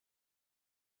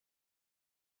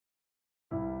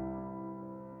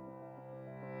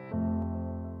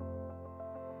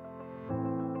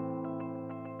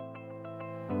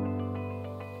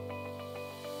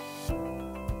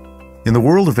In the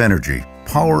world of energy,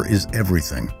 power is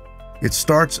everything. It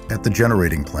starts at the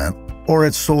generating plant or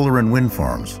at solar and wind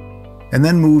farms, and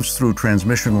then moves through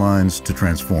transmission lines to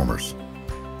transformers.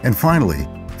 And finally,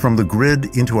 from the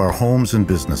grid into our homes and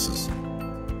businesses.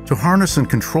 To harness and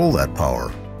control that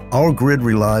power, our grid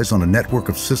relies on a network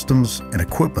of systems and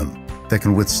equipment that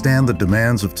can withstand the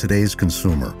demands of today's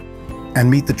consumer and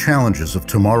meet the challenges of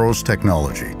tomorrow's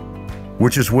technology,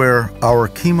 which is where our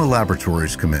KEMA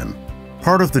Laboratories come in.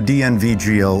 Part of the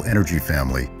DNV energy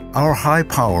family, our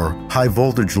high-power,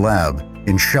 high-voltage lab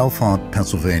in Chalfont,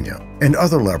 Pennsylvania, and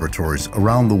other laboratories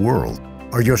around the world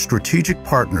are your strategic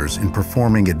partners in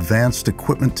performing advanced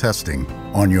equipment testing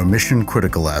on your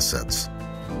mission-critical assets.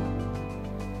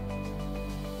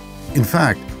 In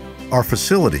fact, our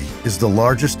facility is the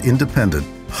largest independent,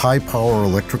 high-power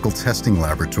electrical testing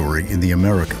laboratory in the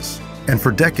Americas. And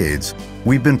for decades,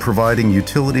 we've been providing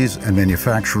utilities and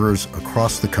manufacturers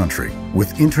across the country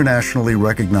with internationally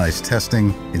recognized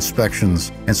testing,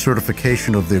 inspections, and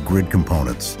certification of their grid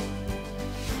components.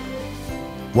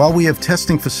 While we have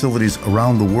testing facilities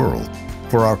around the world,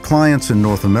 for our clients in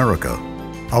North America,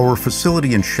 our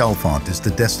facility in Chalfont is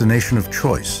the destination of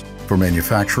choice for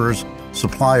manufacturers,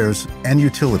 suppliers, and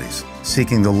utilities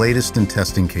seeking the latest in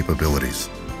testing capabilities.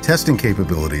 Testing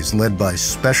capabilities led by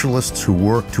specialists who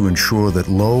work to ensure that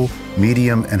low,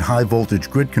 medium, and high voltage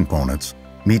grid components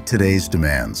meet today's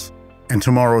demands and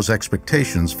tomorrow's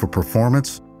expectations for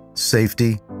performance,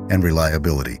 safety, and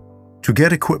reliability. To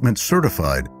get equipment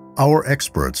certified, our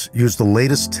experts use the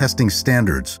latest testing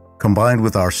standards combined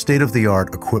with our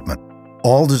state-of-the-art equipment,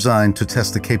 all designed to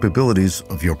test the capabilities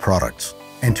of your products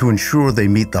and to ensure they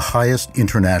meet the highest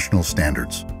international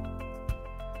standards.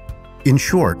 In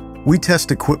short, we test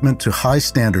equipment to high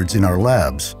standards in our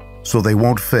labs so they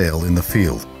won't fail in the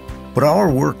field. But our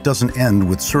work doesn't end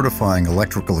with certifying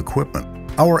electrical equipment.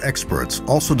 Our experts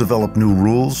also develop new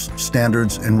rules,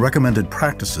 standards, and recommended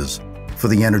practices for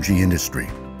the energy industry.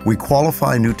 We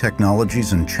qualify new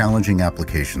technologies and challenging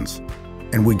applications,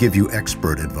 and we give you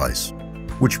expert advice,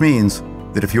 which means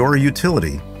that if you're a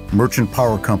utility, merchant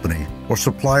power company, or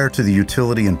supplier to the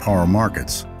utility and power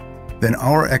markets, then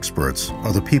our experts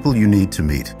are the people you need to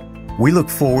meet. We look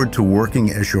forward to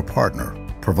working as your partner,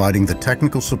 providing the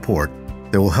technical support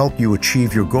that will help you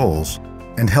achieve your goals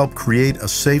and help create a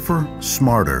safer,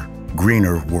 smarter,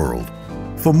 greener world.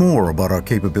 For more about our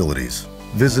capabilities,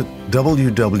 visit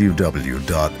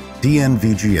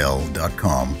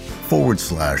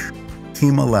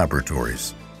www.dnvgl.com/KEMA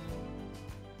Laboratories.